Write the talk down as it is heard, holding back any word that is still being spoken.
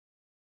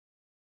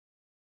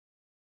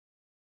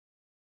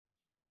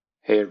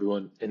Hey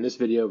everyone, in this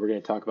video we're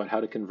going to talk about how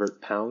to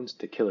convert pounds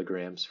to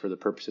kilograms for the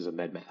purposes of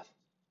med math.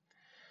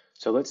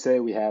 So let's say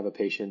we have a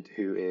patient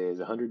who is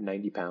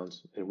 190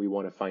 pounds and we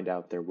want to find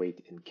out their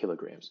weight in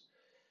kilograms.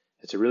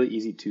 It's a really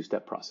easy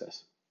two-step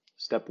process.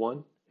 Step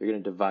one, you're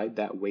going to divide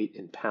that weight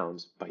in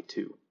pounds by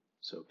 2,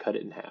 so cut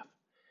it in half.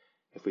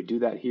 If we do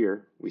that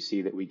here, we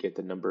see that we get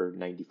the number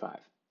 95.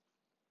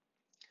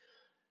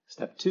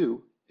 Step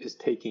two is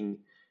taking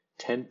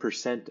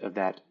 10% of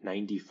that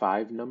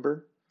 95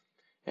 number,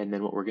 and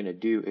then what we're going to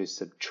do is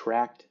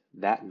subtract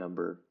that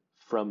number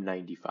from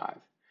 95.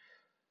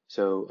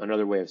 So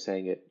another way of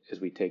saying it is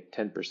we take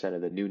 10%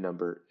 of the new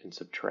number and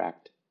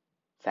subtract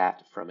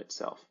that from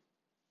itself.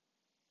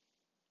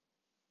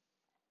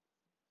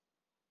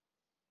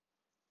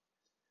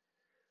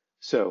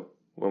 So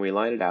when we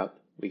line it out,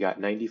 we got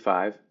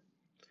 95.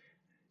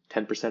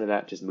 10% of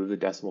that, just move the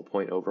decimal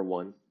point over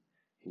 1,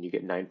 and you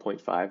get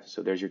 9.5.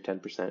 So there's your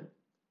 10%.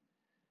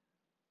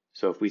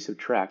 So if we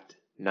subtract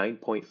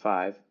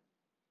 9.5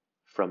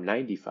 from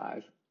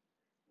 95,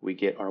 we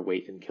get our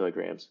weight in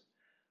kilograms,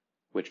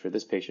 which for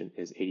this patient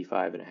is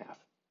 85.5.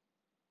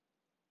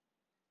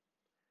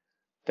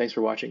 Thanks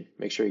for watching.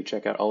 Make sure you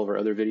check out all of our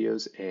other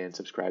videos and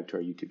subscribe to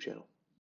our YouTube channel.